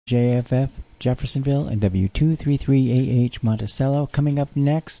WJFF Jeffersonville and W233AH Monticello. Coming up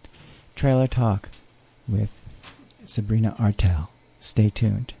next, Trailer Talk with Sabrina Artel. Stay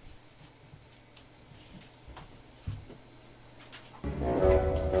tuned.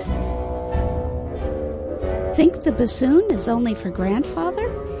 Think the bassoon is only for grandfather?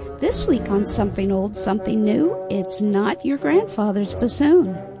 This week on Something Old, Something New, it's not your grandfather's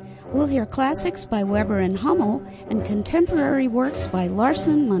bassoon. We'll hear classics by Weber and Hummel and contemporary works by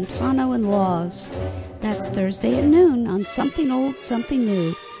Larson, Montano, and Laws. That's Thursday at noon on Something Old, Something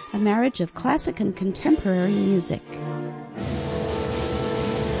New, a marriage of classic and contemporary music.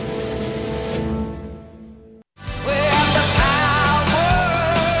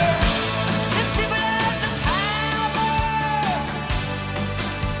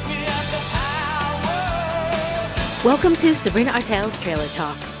 Welcome to Sabrina Artel's Trailer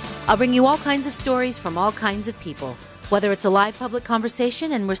Talk. I'll bring you all kinds of stories from all kinds of people. Whether it's a live public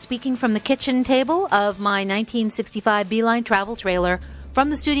conversation and we're speaking from the kitchen table of my 1965 Beeline travel trailer,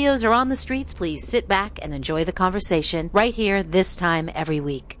 from the studios or on the streets, please sit back and enjoy the conversation right here this time every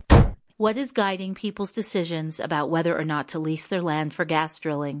week. What is guiding people's decisions about whether or not to lease their land for gas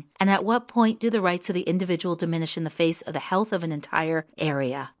drilling? And at what point do the rights of the individual diminish in the face of the health of an entire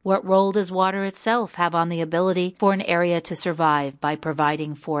area? What role does water itself have on the ability for an area to survive by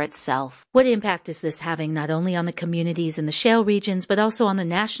providing for itself? What impact is this having not only on the communities in the shale regions, but also on the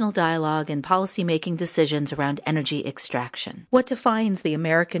national dialogue and policy-making decisions around energy extraction? What defines the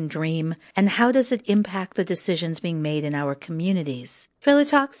American dream, and how does it impact the decisions being made in our communities? Trailer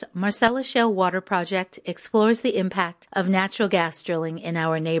Talk's Marcellus Shale Water Project explores the impact of natural gas drilling in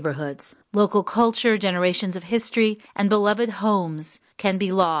our neighborhoods. Local culture, generations of history, and beloved homes can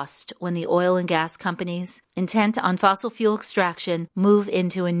be lost when the oil and gas companies, intent on fossil fuel extraction, move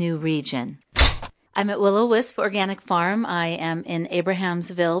into a new region. I'm at Willow Wisp Organic Farm. I am in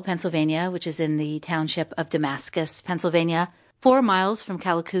Abrahamsville, Pennsylvania, which is in the township of Damascus, Pennsylvania, 4 miles from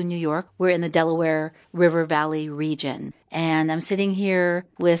Callicoon, New York. We're in the Delaware River Valley region. And I'm sitting here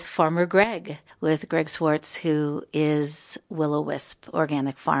with Farmer Greg, with Greg Swartz, who is Willow Wisp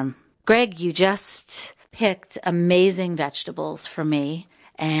Organic Farm. Greg, you just picked amazing vegetables for me,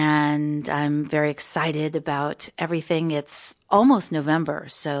 and I'm very excited about everything. It's almost November,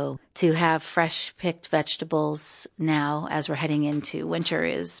 so to have fresh picked vegetables now as we're heading into winter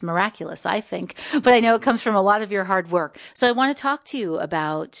is miraculous, I think. But I know it comes from a lot of your hard work. So I want to talk to you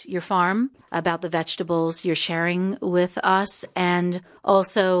about your farm, about the vegetables you're sharing with us, and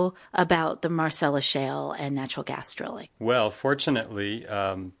also about the Marcellus Shale and natural gas drilling. Well, fortunately,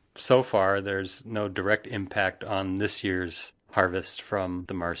 so far there's no direct impact on this year's harvest from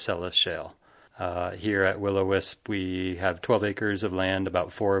the Marcellus Shale. Here at Willow Wisp, we have 12 acres of land,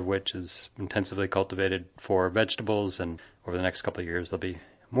 about 4 of which is intensively cultivated for vegetables, and over the next couple of years there'll be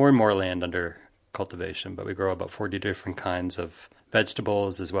more and more land under cultivation, but we grow about 40 different kinds of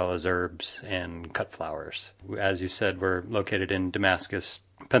vegetables as well as herbs and cut flowers. As you said, we're located in Damascus,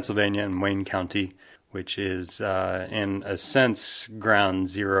 Pennsylvania, in Wayne County, which is, in a sense, ground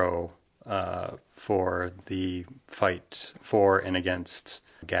zero for the fight for and against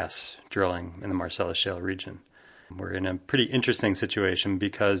gas drilling in the Marcellus Shale region. We're in a pretty interesting situation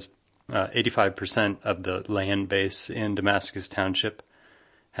because 85% of the land base in Damascus Township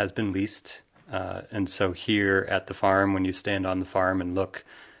has been leased. And so here at the farm, when you stand on the farm and look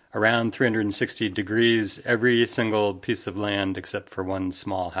around 360 degrees, every single piece of land except for one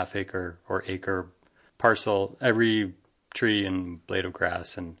small half-acre or acre parcel, every tree and blade of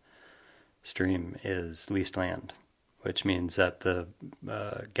grass and stream is leased land, which means that the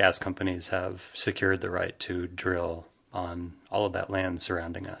gas companies have secured the right to drill on all of that land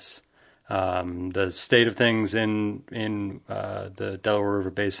surrounding us. The state of things in the Delaware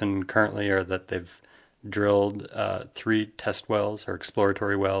River Basin currently are that they've drilled 3 test wells or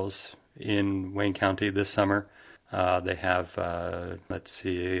exploratory wells in Wayne County this summer. They have,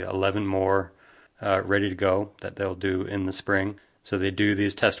 11 more ready to go that they'll do in the spring. So they do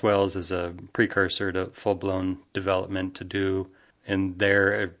these test wells as a precursor to full-blown development to do, in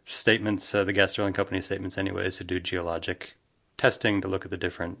their statements, the gas drilling company statements anyways, to do geologic testing to look at the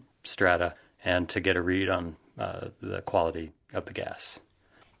different strata and to get a read on the quality of the gas.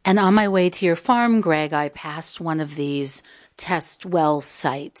 And on my way to your farm, Greg, I passed one of these test well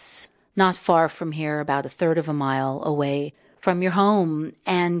sites, not far from here, about a third of a mile away from your home.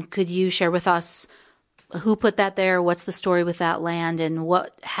 And could you share with us who put that there, what's the story with that land, and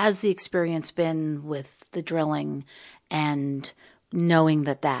what has the experience been with the drilling and knowing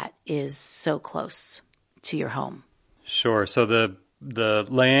that that is so close to your home? Sure. So the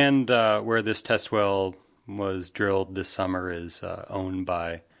land where this test well was drilled this summer is owned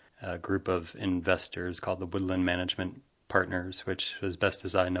by a group of investors called the Woodland Management Partners, which, as best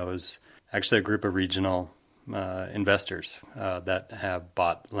as I know, is actually a group of regional investors that have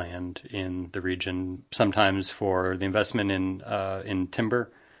bought land in the region, sometimes for the investment in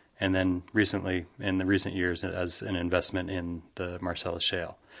timber, and then recently, in the recent years, as an investment in the Marcellus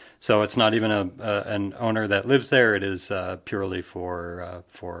Shale. So it's not even an owner that lives there. It is purely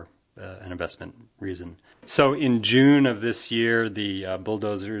for an investment reason. So in June of this year, the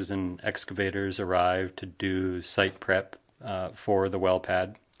bulldozers and excavators arrived to do site prep for the well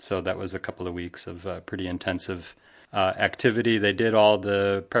pad. So that was a couple of weeks of pretty intensive activity. They did all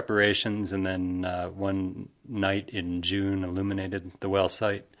the preparations, and then one night in June illuminated the well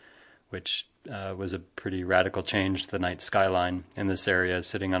site, which was a pretty radical change to the night skyline in this area.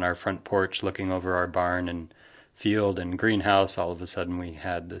 Sitting on our front porch looking over our barn and field and greenhouse, all of a sudden we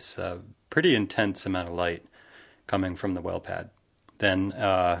had this pretty intense amount of light coming from the well pad. Then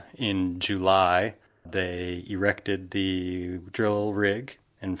in July, they erected the drill rig.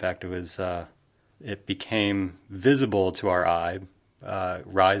 In fact, it became visible to our eye,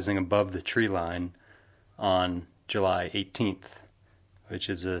 rising above the tree line on July 18th, which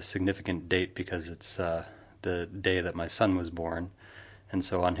is a significant date because it's the day that my son was born. And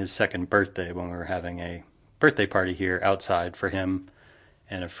so on his second birthday, when we were having a birthday party here outside for him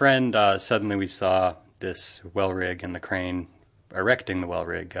and a friend, suddenly we saw this well rig and the crane erecting the well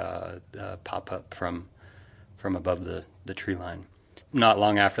rig pop up from above the tree line. Not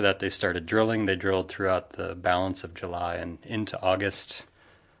long after that, they started drilling. They drilled throughout the balance of July and into August.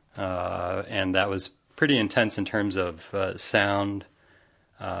 And that was pretty intense in terms of sound,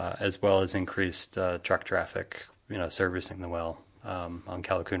 as well as increased truck traffic, servicing the well on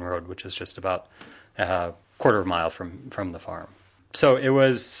Callicoon Road, which is just about a quarter of a mile from the farm. So it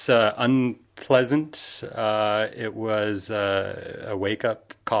was unpleasant. It was a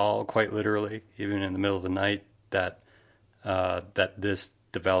wake-up call, quite literally, even in the middle of the night, that this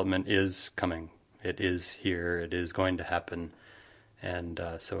development is coming. It is here. It is going to happen. And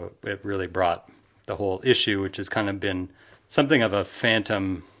so it really brought the whole issue, which has kind of been something of a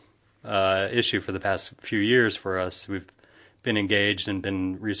phantom issue for the past few years for us. We've been engaged and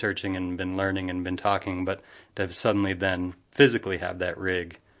been researching and been learning and been talking, but to suddenly then physically have that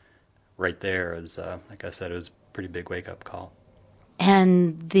rig right there is, like I said, it was a pretty big wake-up call.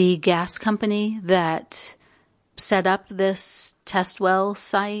 And the gas company that set up this test well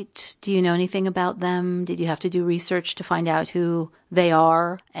site, do you know anything about them? Did you have to do research to find out who they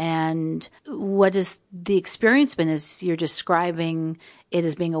are? And what has the experience been as you're describing it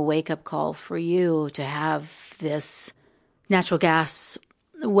as being a wake-up call for you to have this natural gas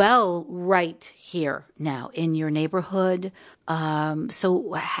well right here now in your neighborhood?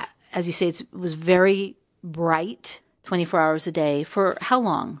 So as you say, it was very bright, 24 hours a day. For how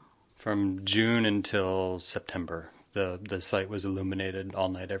long? From June until September. The site was illuminated all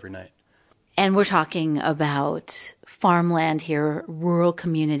night, every night. And we're talking about farmland here, rural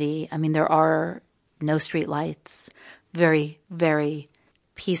community. I mean, there are no street lights. Very, very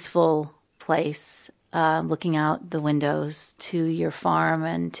peaceful place, looking out the windows to your farm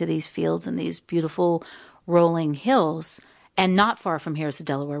and to these fields and these beautiful rolling hills. And not far from here is the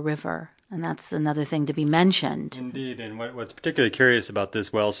Delaware River. And that's another thing to be mentioned. Indeed. And what's particularly curious about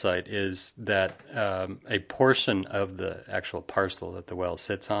this well site is that a portion of the actual parcel that the well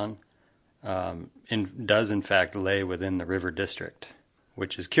sits on does in fact lay within the river district,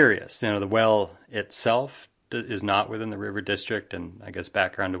 which is curious. The well itself is not within the river district. And I guess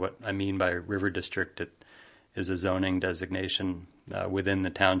background to what I mean by river district, it is a zoning designation within the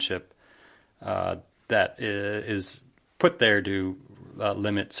township that is put there to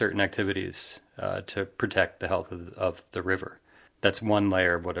limit certain activities to protect the health of the river. That's one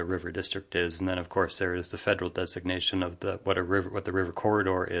layer of what a river district is, and then of course there is the federal designation of what the river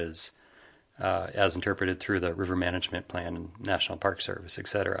corridor is, as interpreted through the River Management Plan and National Park Service,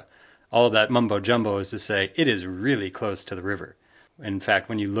 etc. All of that mumbo jumbo is to say it is really close to the river. In fact,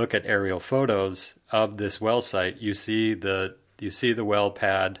 when you look at aerial photos of this well site, you see the well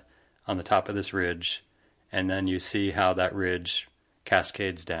pad on the top of this ridge, and then you see how that ridge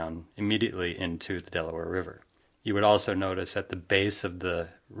cascades down immediately into the Delaware River. You would also notice at the base of the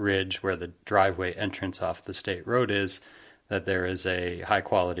ridge where the driveway entrance off the state road is, that there is a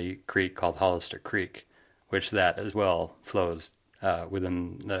high-quality creek called Hollister Creek, which that as well flows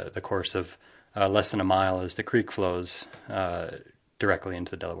within the course of less than a mile as the creek flows directly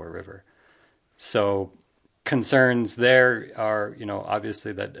into the Delaware River. So concerns there are,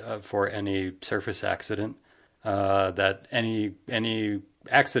 obviously that for any surface accident, that any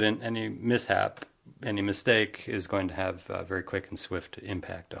accident, any mishap any mistake is going to have a very quick and swift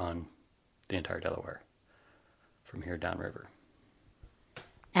impact on the entire Delaware from here downriver.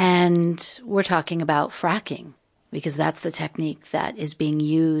 And we're talking about fracking, because that's the technique that is being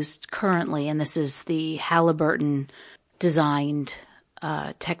used currently, and this is the Halliburton designed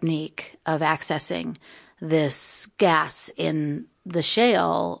technique of accessing this gas in the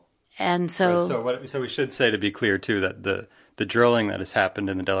shale. And so, right, so we should say, to be clear too, that the drilling that has happened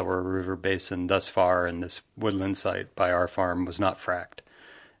in the Delaware River Basin thus far in this woodland site by our farm was not fracked.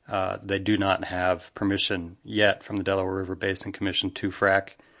 They do not have permission yet from the Delaware River Basin Commission to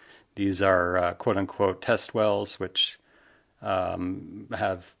frack. These are quote-unquote test wells, which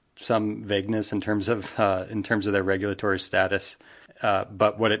have some vagueness in terms of their regulatory status.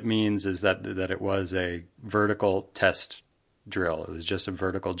 But what it means is that it was a vertical test drill. It was just a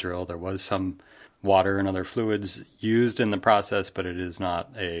vertical drill. There was some water and other fluids used in the process, but it was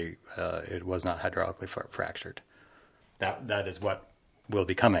not hydraulically fractured. That is what will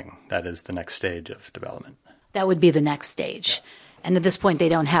be coming. That is the next stage of development. That would be the next stage. Yeah. And at this point, they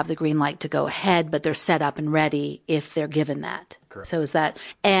don't have the green light to go ahead, but they're set up and ready if they're given that. Correct. So is that,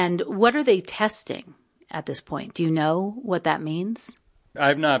 and what are they testing at this point? Do you know what that means?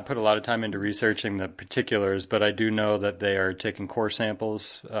 I've not put a lot of time into researching the particulars, but I do know that they are taking core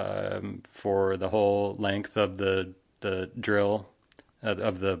samples for the whole length of the drill,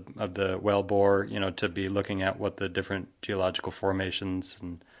 of the well bore, to be looking at what the different geological formations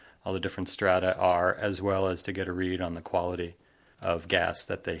and all the different strata are, as well as to get a read on the quality of gas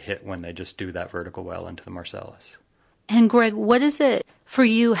that they hit when they just do that vertical well into the Marcellus. And Greg, what is it for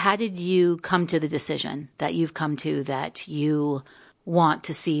you? How did you come to the decision that you've come to, that you want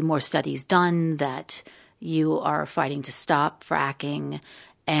to see more studies done, that you are fighting to stop fracking,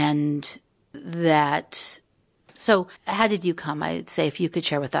 and that... So how did you come? I'd say if you could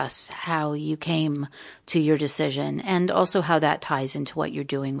share with us how you came to your decision, and also how that ties into what you're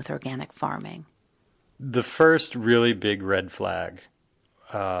doing with organic farming. The first really big red flag,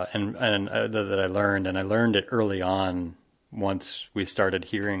 that I learned, and I learned it early on once we started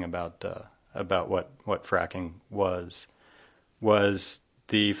hearing about what fracking was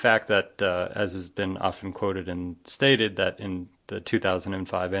the fact that, as has been often quoted and stated, that in the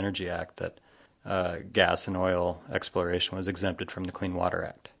 2005 Energy Act, that gas and oil exploration was exempted from the Clean Water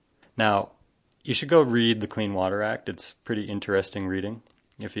Act. Now, you should go read the Clean Water Act. It's pretty interesting reading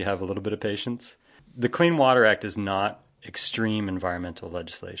if you have a little bit of patience. The Clean Water Act is not extreme environmental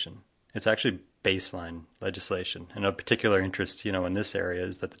legislation. It's actually baseline legislation. And of particular interest, in this area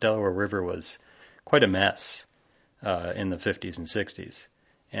is that the Delaware River was quite a mess in the 50s and 60s.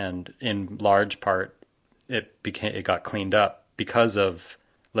 And in large part, it got cleaned up because of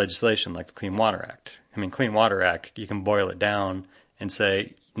legislation like the Clean Water Act. I mean, Clean Water Act, you can boil it down and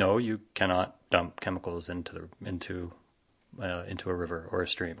say, no, you cannot dump chemicals into a river or a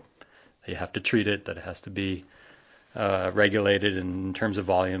stream. You have to treat it, that it has to be regulated in terms of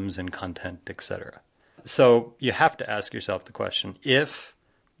volumes and content, etc. So you have to ask yourself the question, if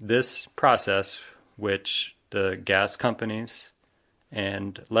this process, which the gas companies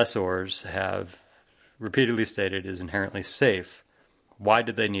and lessors have repeatedly stated is inherently safe, why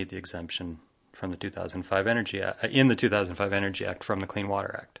did they need the exemption from the 2005 Energy Act from the Clean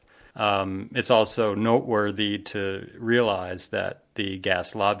Water Act? It's also noteworthy to realize that the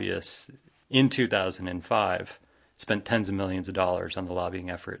gas lobbyists in 2005 spent tens of millions of dollars on the lobbying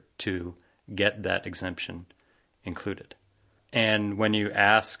effort to get that exemption included. And when you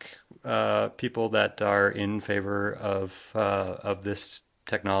ask people that are in favor of this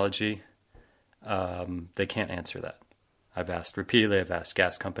technology, they can't answer that. I've asked repeatedly. I've asked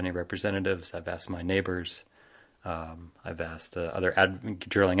gas company representatives. I've asked my neighbors. I've asked other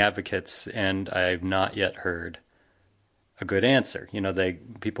drilling advocates, and I've not yet heard a good answer.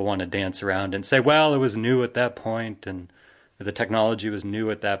 People want to dance around and say, well, it was new at that point, and the technology was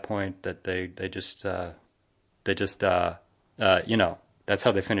new at that point, that they just that's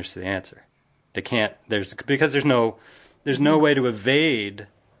how they finish the answer. They can't, because there's no way to evade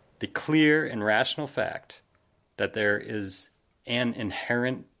the clear and rational fact that there is an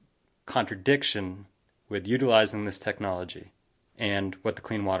inherent contradiction with utilizing this technology and what the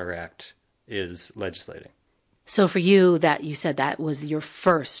Clean Water Act is legislating. So for you, that you said that was your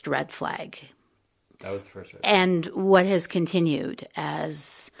first red flag. That was the first red flag. And what has continued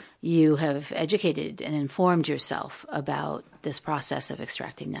as you have educated and informed yourself about this process of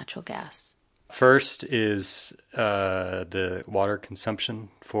extracting natural gas? First is the water consumption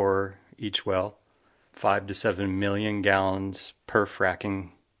for each well. 5 to 7 million gallons per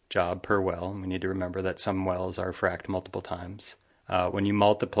fracking job per well. We need to remember that some wells are fracked multiple times. When you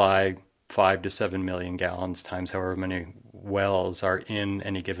multiply 5 to 7 million gallons times however many wells are in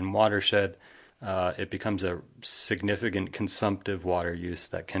any given watershed, it becomes a significant consumptive water use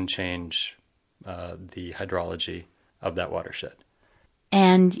that can change the hydrology of that watershed.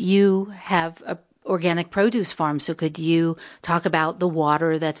 And you have a organic produce farm, so could you talk about the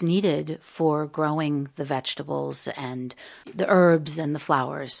water that's needed for growing the vegetables and the herbs and the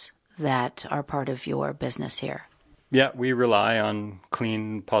flowers that are part of your business here? Yeah, we rely on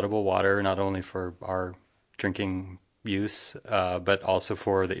clean, potable water, not only for our drinking use, but also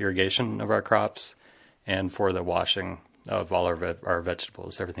for the irrigation of our crops and for the washing of all our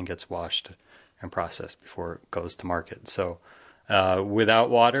vegetables. Everything gets washed and processed before it goes to market. So without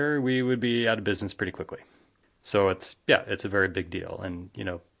water, we would be out of business pretty quickly. So it's a very big deal. And,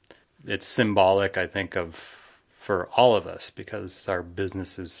 it's symbolic, I think, for all of us, because our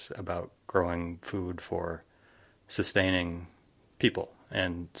business is about growing food for sustaining people.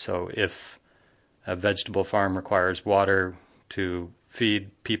 And so if a vegetable farm requires water to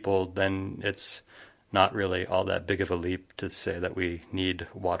feed people, then it's not really all that big of a leap to say that we need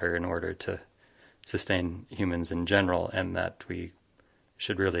water in order to sustain humans in general, and that we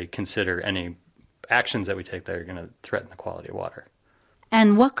should really consider any actions that we take that are going to threaten the quality of water.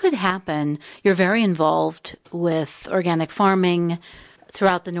 And what could happen? You're very involved with organic farming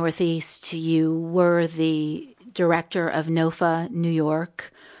throughout the Northeast. You were the director of NOFA New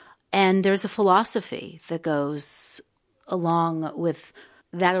York, and there's a philosophy that goes along with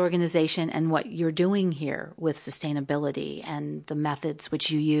that organization and what you're doing here with sustainability and the methods which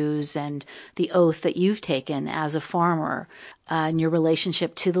you use and the oath that you've taken as a farmer and your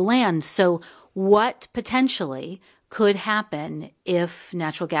relationship to the land. So what potentially could happen if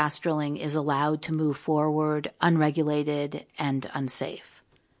natural gas drilling is allowed to move forward unregulated and unsafe?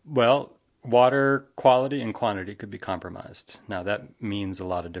 Well, water quality and quantity could be compromised. Now, that means a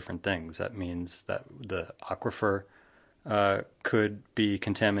lot of different things. That means that the aquifer could be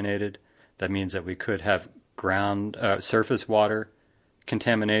contaminated. That means that we could have surface water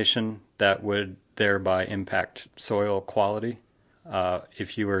contamination that would thereby impact soil quality.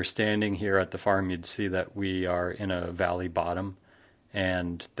 If you were standing here at the farm, you'd see that we are in a valley bottom,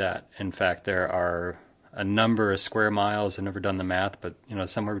 and that, in fact, there are a number of square miles, I've never done the math, but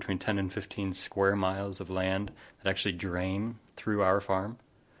somewhere between 10 and 15 square miles of land that actually drain through our farm,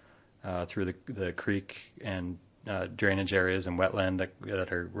 through the creek and drainage areas and wetland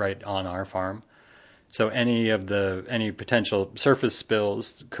that are right on our farm. So any potential surface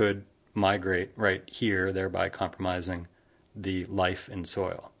spills could migrate right here, thereby compromising the life in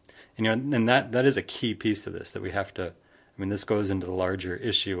soil. And that is a key piece of this that we have to. This goes into the larger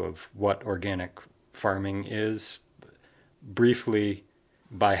issue of what organic farming is. Briefly,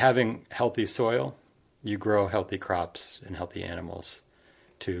 by having healthy soil, you grow healthy crops and healthy animals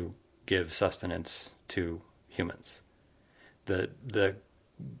to give sustenance to humans. The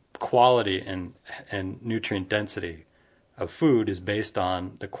quality and nutrient density of food is based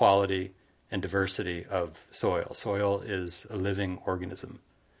on the quality and diversity of soil. Soil is a living organism.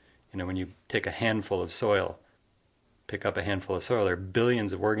 When you take a handful of soil, pick up a handful of soil, there are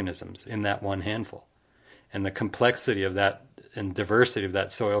billions of organisms in that one handful. And the complexity of that and diversity of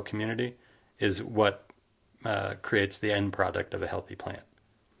that soil community is what creates the end product of a healthy plant.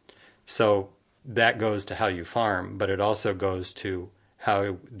 So that goes to how you farm, but it also goes to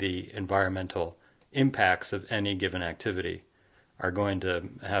how the environmental impacts of any given activity are going to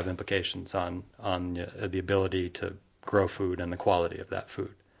have implications on the ability to grow food and the quality of that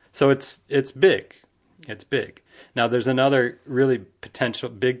food. So it's big. It's big. Now there's another really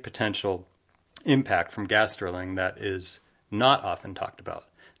big potential impact from gas drilling that is not often talked about.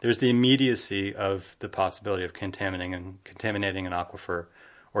 There's the immediacy of the possibility of contaminating an aquifer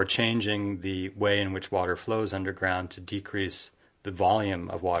or changing the way in which water flows underground to decrease the volume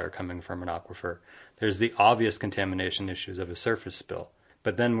of water coming from an aquifer. There's the obvious contamination issues of a surface spill.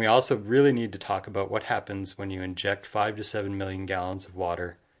 But then we also really need to talk about what happens when you inject 5 to 7 million gallons of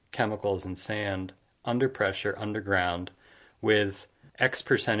water, chemicals, and sand under pressure underground with X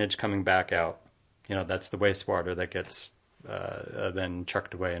percentage coming back out. That's the wastewater that gets then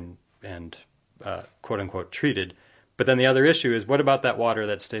trucked away and quote-unquote treated. But then the other issue is, what about that water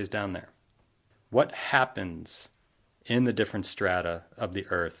that stays down there? What happens in the different strata of the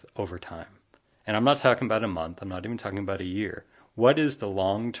earth over time? And I'm not talking about a month. I'm not even talking about a year. What are the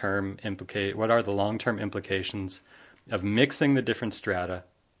long-term implications of mixing the different strata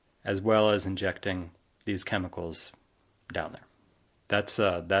as well as injecting these chemicals down there?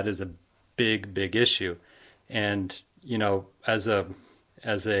 That is a big issue. And, as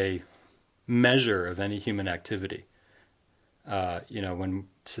a measure of any human activity, when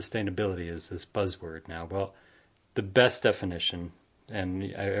sustainability is this buzzword now. Well, the best definition,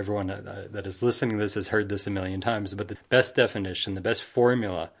 and everyone that is listening to this has heard this a million times, but the best definition, the best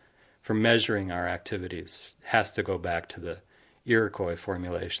formula for measuring our activities has to go back to the Iroquois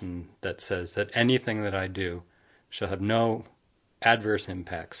formulation that says that anything that I do shall have no adverse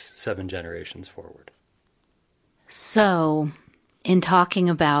impacts 7 generations forward. So, in talking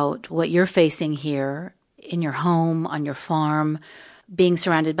about what you're facing here in your home, on your farm, being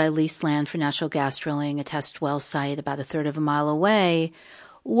surrounded by leased land for natural gas drilling, a test well site about a third of a mile away,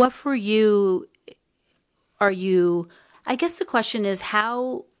 what for you are you, I guess the question is,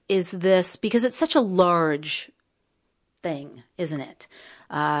 how is this, because it's such a large thing, isn't it?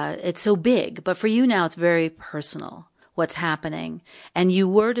 It's so big, but for you now it's very personal what's happening. And you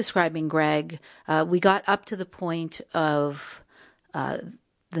were describing, Greg, we got up to the point of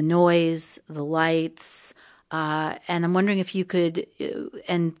the noise, the lights, and I'm wondering if you could,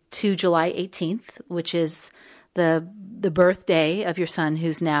 and to July 18th, which is the birthday of your son,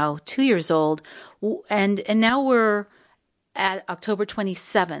 who's now 2 years old, and now we're at October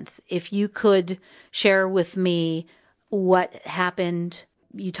 27th. If you could share with me what happened.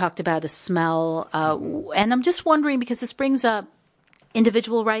 You talked about a smell, and I'm just wondering, because this brings up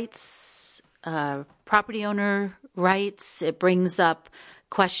individual rights, property owner rights. It brings up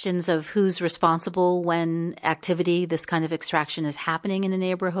questions of who's responsible when activity, this kind of extraction, is happening in a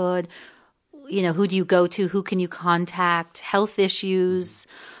neighborhood. You know, who do you go to? Who can you contact? Health issues,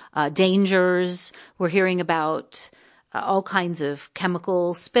 dangers. We're hearing about all kinds of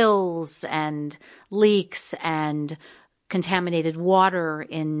chemical spills and leaks and contaminated water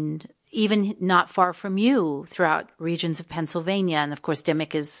in even not far from you throughout regions of Pennsylvania. And of course,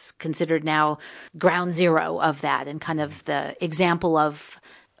 Dimock is considered now ground zero of that and kind of the example of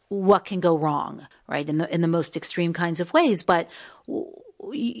what can go wrong, right, in the most extreme kinds of ways. But,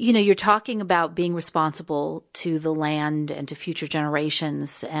 you know, you're talking about being responsible to the land and to future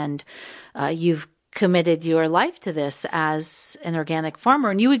generations, and you've committed your life to this as an organic farmer,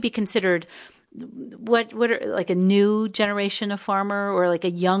 and you would be considered what are like a new generation of farmer, or like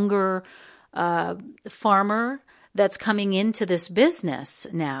a younger farmer that's coming into this business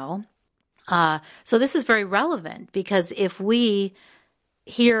now. So this is very relevant, because if we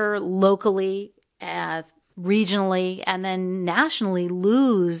here locally, regionally, and then nationally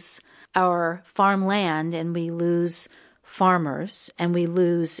lose our farmland, and we lose farmers, and we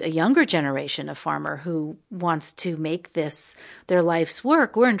lose a younger generation of farmer who wants to make this their life's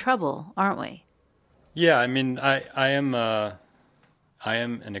work, we're in trouble, aren't we? Yeah, I mean, I am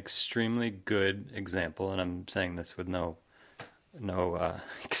an extremely good example, and I'm saying this with no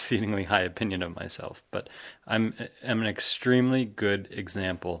exceedingly high opinion of myself, but I'm an extremely good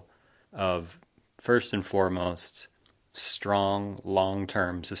example of, first and foremost, strong,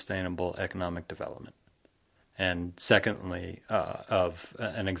 long-term, sustainable economic development. And secondly, of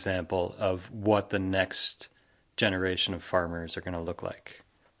an example of what the next generation of farmers are going to look like.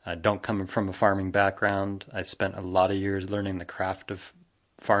 I don't come from a farming background. I spent a lot of years learning the craft of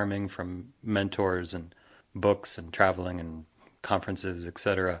farming from mentors and books and traveling and conferences,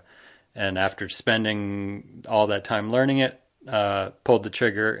 etc. And after spending all that time learning it, pulled the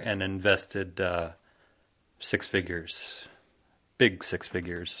trigger and invested 6 figures, big 6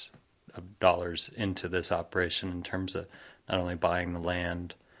 figures of dollars into this operation, in terms of not only buying the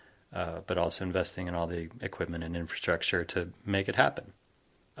land, but also investing in all the equipment and infrastructure to make it happen.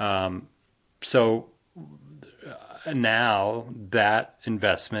 So now that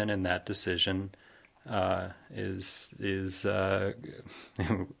investment and that decision is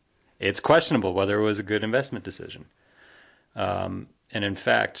it's questionable whether it was a good investment decision. And in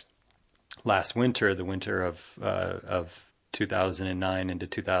fact, last winter, the winter of 2009 into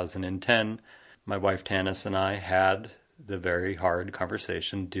 2010, my wife Tanis and I had the very hard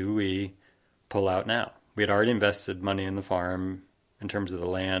conversation: do we pull out now? We had already invested money in the farm in terms of the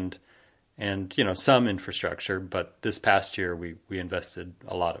land and, you know, some infrastructure, but this past year we invested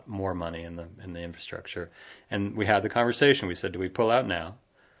a lot more money in the infrastructure. And we had the conversation. We said, do we pull out now,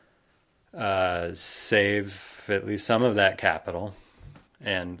 save at least some of that capital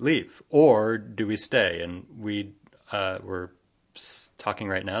and leave, or do we stay? And we're talking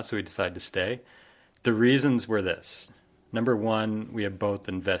right now, so we decided to stay. The reasons were this. Number one, we have both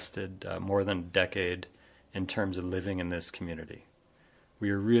invested more than a decade in terms of living in this community. We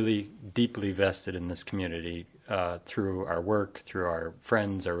are really deeply vested in this community through our work, through our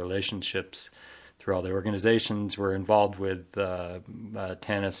friends, our relationships, through all the organizations we're involved with.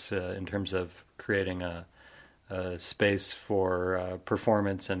 Tanis, in terms of creating a space for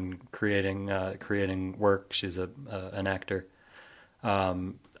performance and creating work. She's an actor.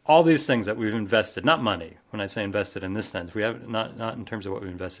 All these things that we've invested, not money. When I say invested in this sense, we have not in terms of what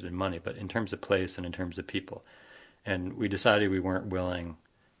we've invested in money, but in terms of place and in terms of people. And we decided we weren't willing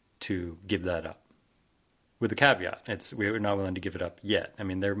to give that up. With the caveat, we were not willing to give it up yet. I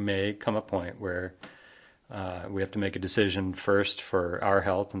mean, there may come a point where we have to make a decision first for our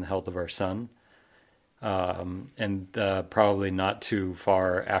health and the health of our son. And probably not too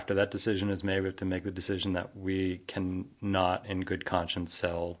far after that decision is made, we have to make the decision that we can not, in good conscience,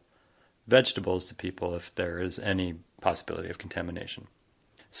 sell vegetables to people if there is any possibility of contamination.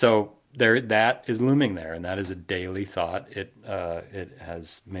 So that is looming there, and that is a daily thought. It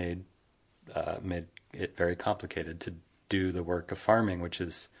has made it very complicated to do the work of farming, which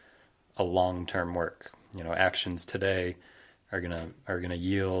is a long-term work. Actions today are gonna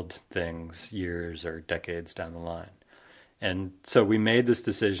yield things years or decades down the line. And so we made this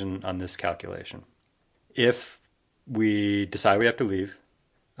decision on this calculation. If we decide we have to leave,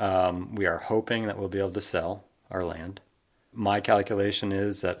 we are hoping that we'll be able to sell our land. My calculation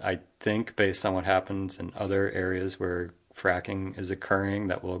is that I think, based on what happens in other areas where fracking is occurring,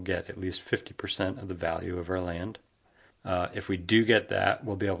 that we'll get at least 50% of the value of our land. If we do get that,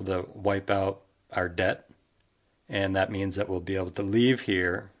 we'll be able to wipe out our debt. And that means that we'll be able to leave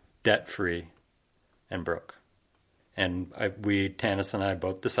here debt-free and broke. And Tanis and I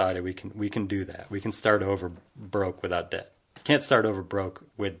both decided we can do that. We can start over broke without debt. You can't start over broke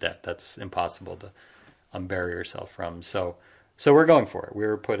with debt. That's impossible to unbury yourself from. So we're going for it.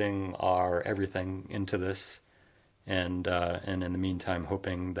 We're putting our everything into this, and in the meantime,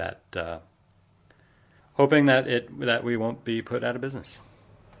 hoping that we won't be put out of business.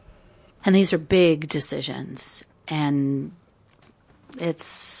 And these are big decisions. And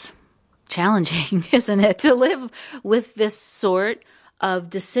it's challenging, isn't it, to live with this sort of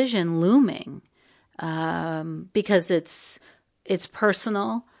decision looming, because it's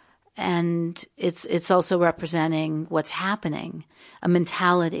personal, and it's also representing what's happening, a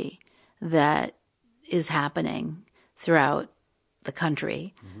mentality that is happening throughout the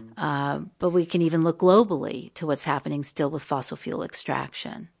country. Mm-hmm. But we can even look globally to what's happening still with fossil fuel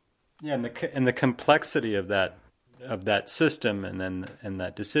extraction. Yeah, and the complexity of that system and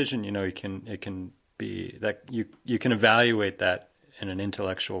that decision, it can be that you can evaluate that in an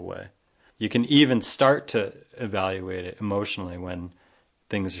intellectual way. You can even start to evaluate it emotionally when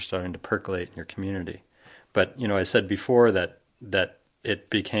things are starting to percolate in your community. But I said before that it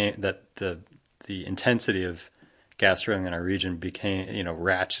became that the intensity of gas drilling in our region became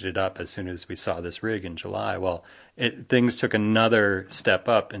ratcheted up as soon as we saw this rig in July. Well, things took another step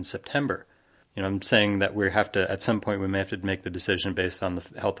up in September. I'm saying that we have to, at some point, we may have to make the decision based on the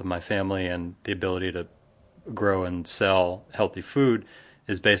health of my family, and the ability to grow and sell healthy food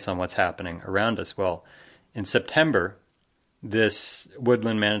is based on what's happening around us. Well, in September, this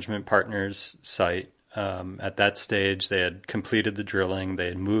Woodland Management Partners site, at that stage, they had completed the drilling. They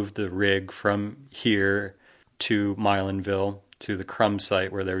had moved the rig from here to Milanville to the Crum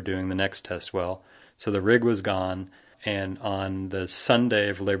site where they were doing the next test well. So the rig was gone, and on the Sunday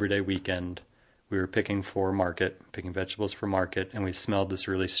of Labor Day weekend, we were picking vegetables for market, and we smelled this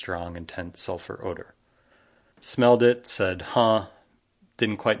really strong, intense sulfur odor. Smelled it, said,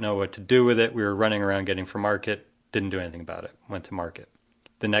 didn't quite know what to do with it. We were running around getting for market, didn't do anything about it, went to market.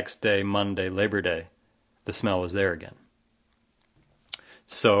 The next day, Monday, Labor Day, the smell was there again.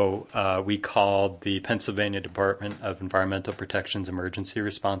 So we called the Pennsylvania Department of Environmental Protection's emergency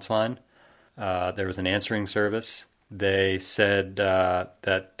response line. There was an answering service. They said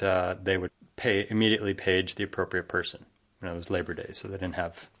that they would immediately page the appropriate person. It was Labor Day, so they didn't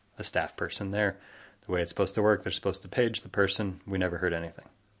have a staff person there. The way it's supposed to work, they're supposed to page the person. We never heard anything.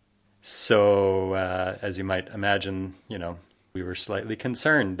 So as you might imagine, we were slightly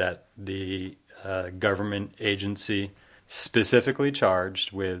concerned that the government agency specifically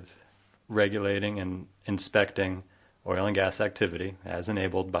charged with regulating and inspecting oil and gas activity, as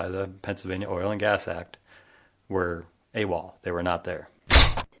enabled by the Pennsylvania Oil and Gas Act, were AWOL. They were not there.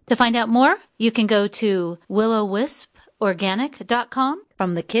 To find out more, you can go to willowwisporganic.com.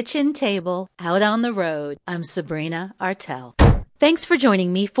 From the kitchen table out on the road, I'm Sabrina Artel. Thanks for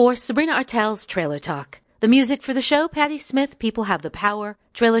joining me for Sabrina Artel's Trailer Talk. The music for the show, Patti Smith, People Have the Power.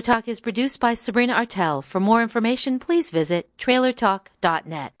 Trailer Talk is produced by Sabrina Artel. For more information, please visit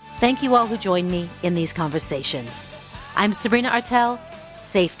trailertalk.net. Thank you all who joined me in these conversations. I'm Sabrina Artel.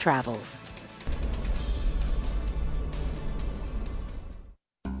 Safe travels.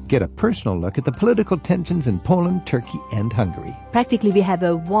 Get a personal look at the political tensions in Poland, Turkey, and Hungary. Practically, we have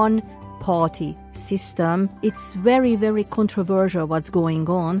a one-party system. It's very, very controversial what's going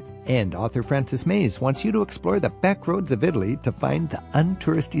on. And author Frances Mays wants you to explore the back roads of Italy to find the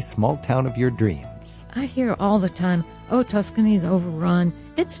untouristy small town of your dreams. I hear all the time, oh, Tuscany's overrun.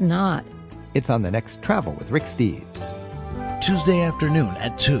 It's not. It's on the next Travel with Rick Steves. Tuesday afternoon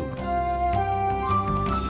at 2.